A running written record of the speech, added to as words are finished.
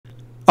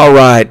All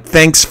right,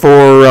 thanks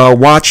for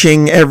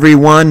watching,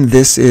 everyone.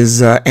 This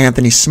is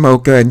Anthony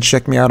Smoak, and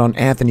check me out on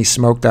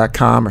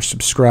anthonysmoak.com or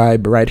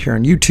subscribe right here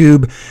on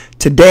YouTube.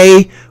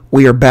 Today,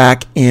 we are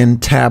back in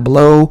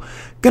Tableau.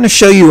 Going to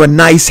show you a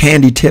nice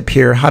handy tip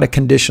here, how to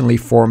conditionally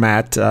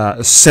format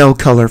a cell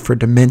color for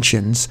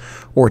dimensions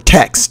or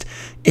text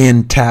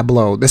in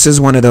Tableau. This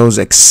is one of those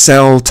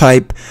Excel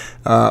type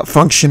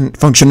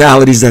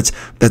functionalities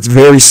that's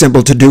very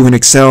simple to do in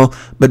Excel,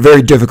 but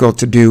very difficult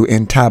to do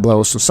in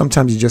Tableau. So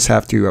sometimes you just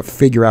have to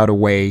figure out a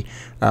way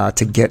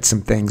to get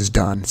some things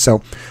done.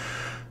 So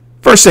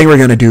first thing we're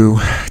going to do,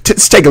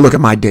 let's take a look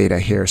at my data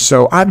here.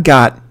 So I've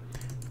got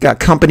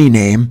company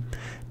name,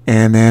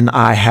 and then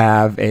I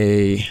have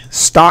a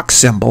stock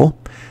symbol,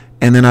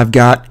 and then I've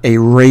got a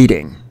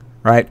rating,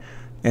 right?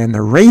 And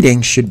the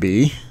rating should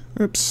be,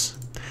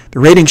 the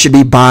rating should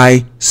be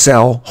buy,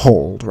 sell,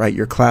 hold, right?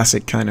 Your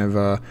classic kind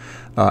of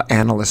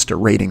analyst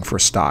rating for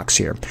stocks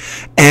here.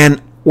 And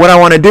what I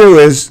want to do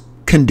is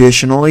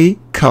conditionally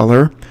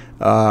color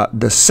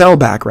the cell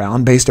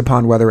background based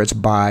upon whether it's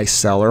buy,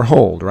 sell, or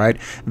hold,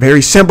 right?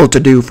 Very simple to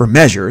do for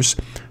measures.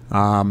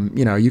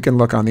 You know, you can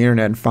look on the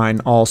internet and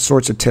find all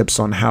sorts of tips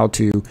on how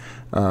to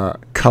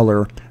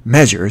color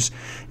measures.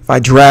 If I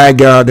drag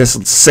this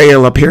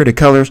sale up here to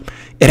colors,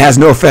 it has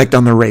no effect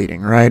on the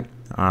rating, right?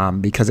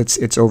 Because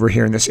it's over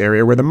here in this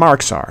area where the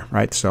marks are,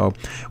 right? So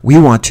we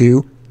want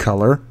to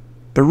color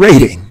the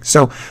rating.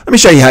 So let me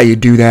show you how you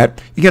do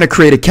that. You're going to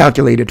create a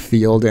calculated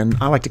field, and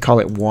I like to call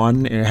it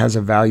 1, and it has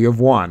a value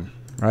of 1,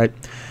 right?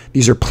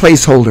 These are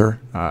placeholder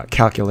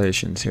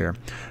calculations here.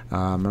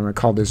 I'm going to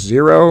call this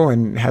 0,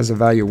 and it has a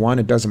value 1.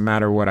 It doesn't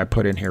matter what I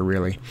put in here,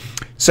 really.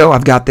 So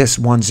I've got this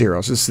 1,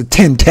 0. So this is the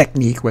 10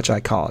 technique, which I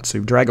call it. So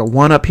you drag a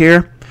 1 up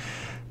here,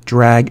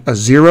 drag a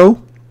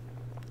 0,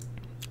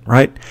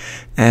 right?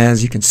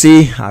 As you can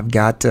see, I've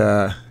got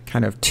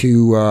kind of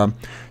two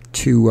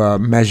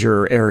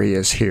measure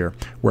areas here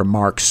where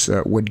marks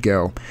would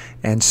go.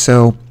 And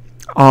so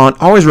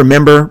always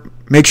remember,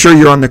 make sure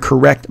you're on the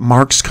correct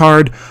marks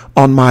card.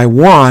 On my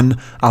 1,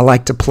 I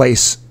like to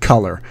place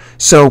color.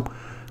 So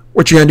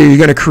what you're going to do, you're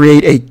going to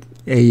create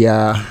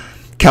a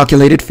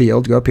calculated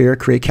field. Go up here,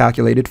 create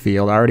calculated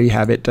field. I already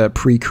have it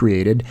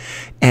pre-created.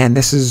 And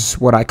this is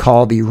what I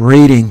call the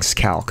ratings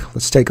calc.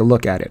 Let's take a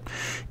look at it.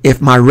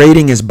 If my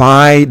rating is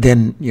buy,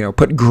 then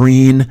put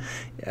green.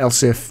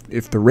 Else if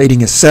the rating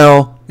is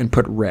sell, and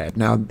put red.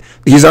 Now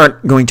these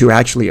aren't going to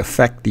actually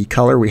affect the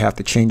color. We have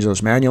to change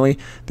those manually.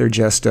 They're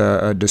just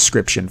a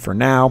description for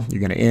now. You're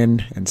going to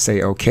end and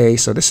say OK.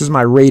 So this is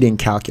my rating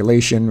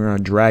calculation. We're going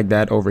to drag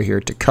that over here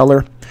to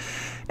color,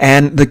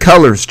 and the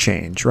colors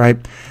change, right?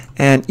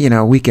 And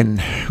we can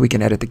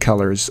edit the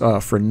colors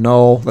for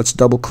null. Let's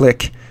double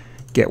click,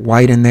 get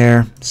white in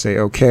there, say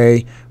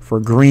OK.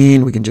 For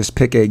green, we can just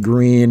pick a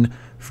green.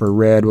 For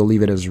red, we'll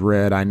leave it as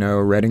red. I know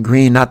red and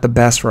green, not the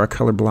best for our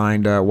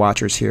colorblind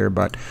watchers here,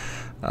 but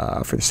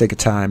for the sake of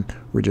time,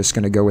 we're just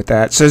going to go with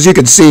that. So as you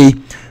can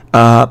see,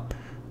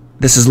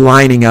 this is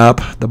lining up.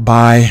 The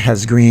buy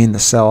has green, the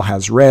sell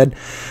has red.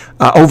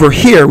 Over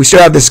here, we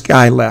still have this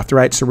guy left,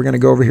 right? So we're going to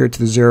go over here to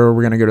the 0.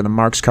 We're going to go to the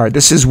marks card.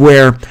 This is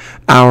where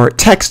our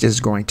text is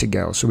going to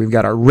go. So we've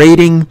got our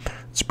rating.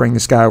 Let's bring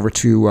this guy over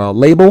to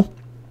label.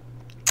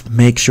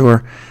 Make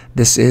sure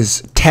this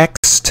is text.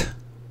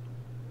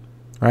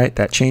 Right,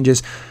 that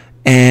changes.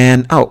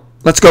 And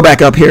let's go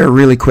back up here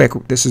really quick.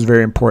 This is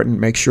very important.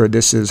 Make sure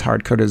this is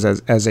hard-coded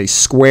as a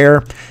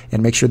square,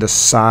 and make sure the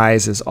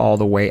size is all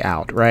the way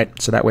out, right?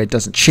 So that way it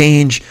doesn't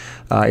change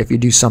if you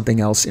do something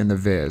else in the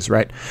viz,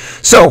 right?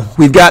 So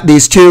we've got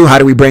these two. How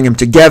do we bring them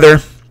together?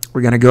 We're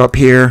going to go up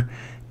here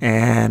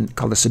and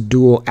call this a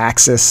dual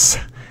axis.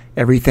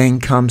 Everything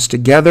comes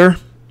together,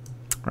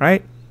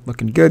 right?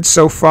 Looking good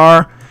so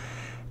far.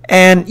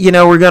 And,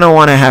 we're going to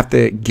want to have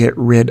to get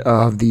rid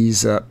of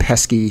these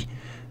pesky,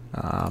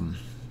 we're going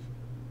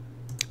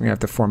to have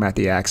to format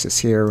the axis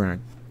here. We're going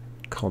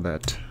to call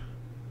that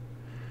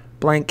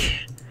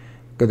blank.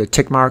 Go to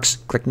tick marks,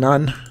 click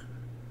none.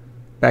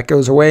 That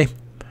goes away.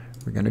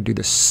 We're going to do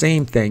the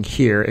same thing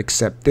here,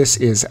 except this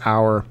is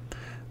our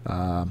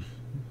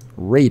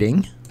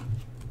rating.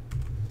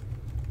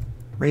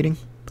 Rating,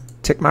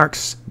 tick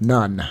marks,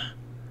 none.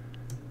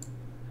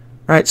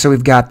 All right, so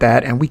we've got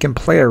that, and we can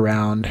play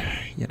around,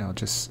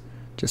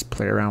 just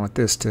play around with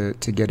this to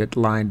get it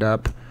lined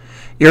up.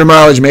 Your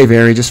mileage may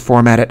vary. Just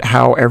format it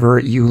however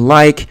you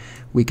like.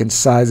 We can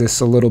size this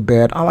a little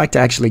bit. I like to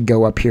actually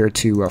go up here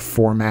to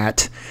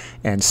format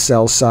and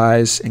cell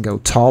size and go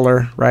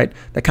taller, right?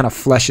 That kind of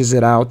fleshes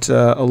it out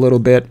a little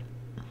bit.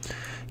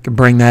 You can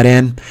bring that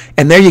in,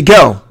 and there you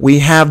go. We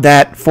have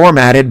that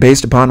formatted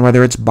based upon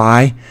whether it's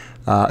buy,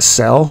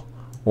 sell,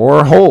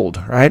 or hold,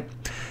 right?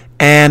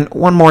 And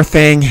one more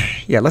thing,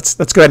 yeah, let's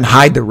go ahead and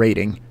hide the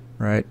rating,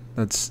 right?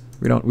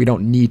 We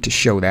don't need to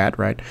show that,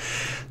 right?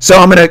 So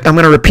I'm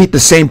gonna repeat the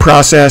same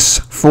process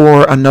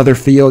for another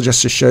field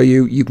just to show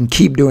you. You can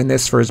keep doing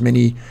this for as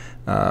many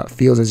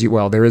fields as you,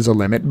 well, there is a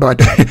limit,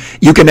 but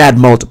you can add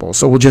multiple.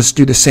 So we'll just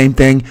do the same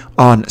thing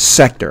on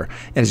sector.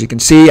 And as you can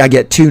see, I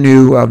get 2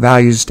 new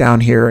values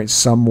down here,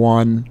 some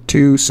 1,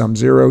 2, some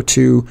 0,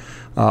 2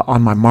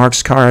 on my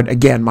marks card.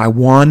 Again, my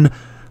 1,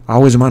 I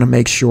always want to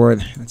make sure,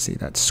 let's see,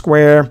 that's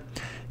square,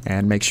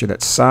 and make sure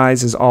that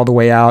size is all the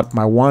way out.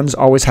 My 1s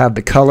always have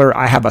the color.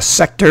 I have a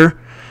sector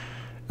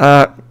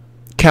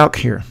calc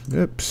here.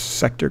 Oops,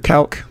 sector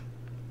calc.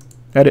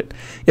 Edit.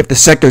 If the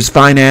sector is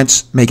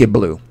finance, make it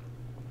blue.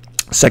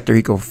 Sector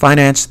equal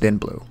finance, then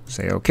blue.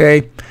 Say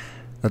OK.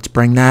 Let's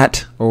bring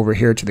that over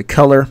here to the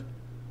color.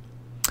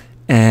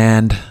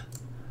 And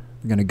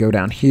we're going to go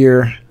down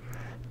here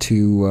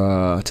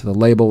to the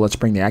label. Let's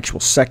bring the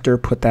actual sector,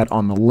 put that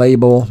on the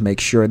label, make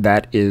sure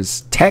that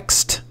is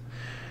text.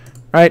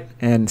 Right?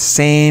 And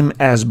same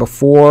as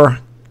before,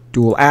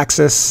 dual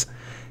axis.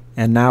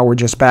 And now we're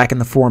just back in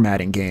the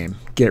formatting game.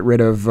 Get rid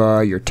of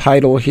your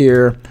title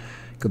here.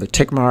 Go to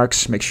tick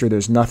marks, make sure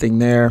there's nothing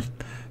there.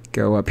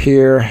 Go up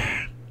here.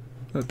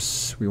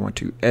 Oops, we want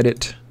to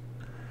edit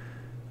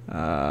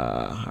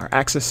our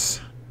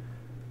axis.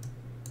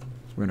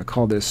 We're going to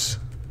call this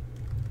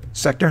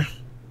sector.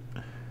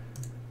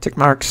 Tick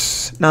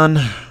marks,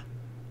 none.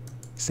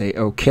 Say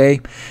OK.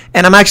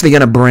 And I'm actually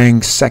going to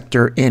bring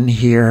sector in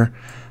here.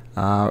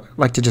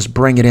 Like to just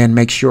bring it in,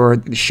 make sure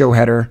the show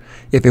header,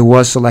 if it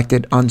was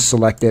selected,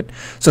 unselect it.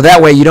 So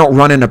that way you don't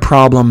run into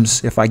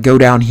problems. If I go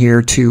down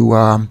here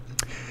to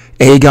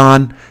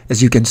Aegon,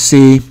 as you can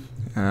see,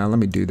 let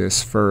me do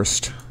this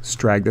first. Let's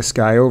drag this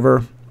guy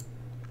over.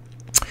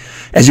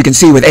 As you can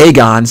see with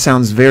Aegon,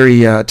 sounds very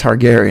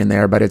Targaryen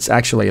there, but it's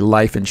actually a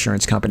life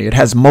insurance company. It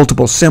has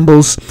multiple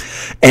symbols,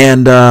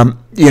 and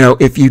you know,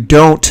 if you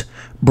don't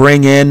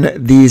bring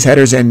in these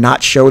headers and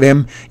not show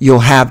them, you'll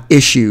have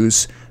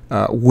issues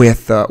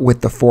with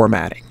the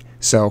formatting.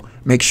 So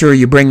make sure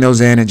you bring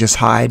those in and just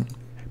hide.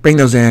 Bring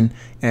those in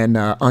and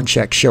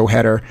uncheck show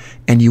header,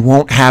 and you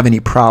won't have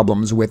any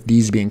problems with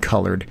these being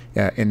colored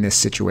in this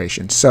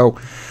situation. So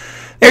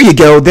there you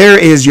go. There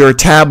is your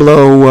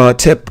Tableau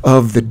tip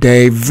of the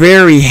day.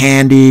 Very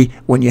handy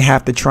when you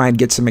have to try and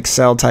get some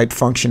Excel type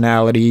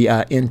functionality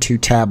into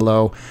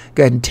Tableau.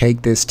 Go ahead and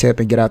take this tip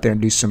and get out there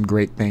and do some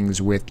great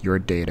things with your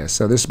data.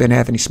 So this has been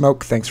Anthony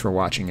Smoak. Thanks for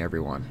watching,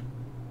 everyone.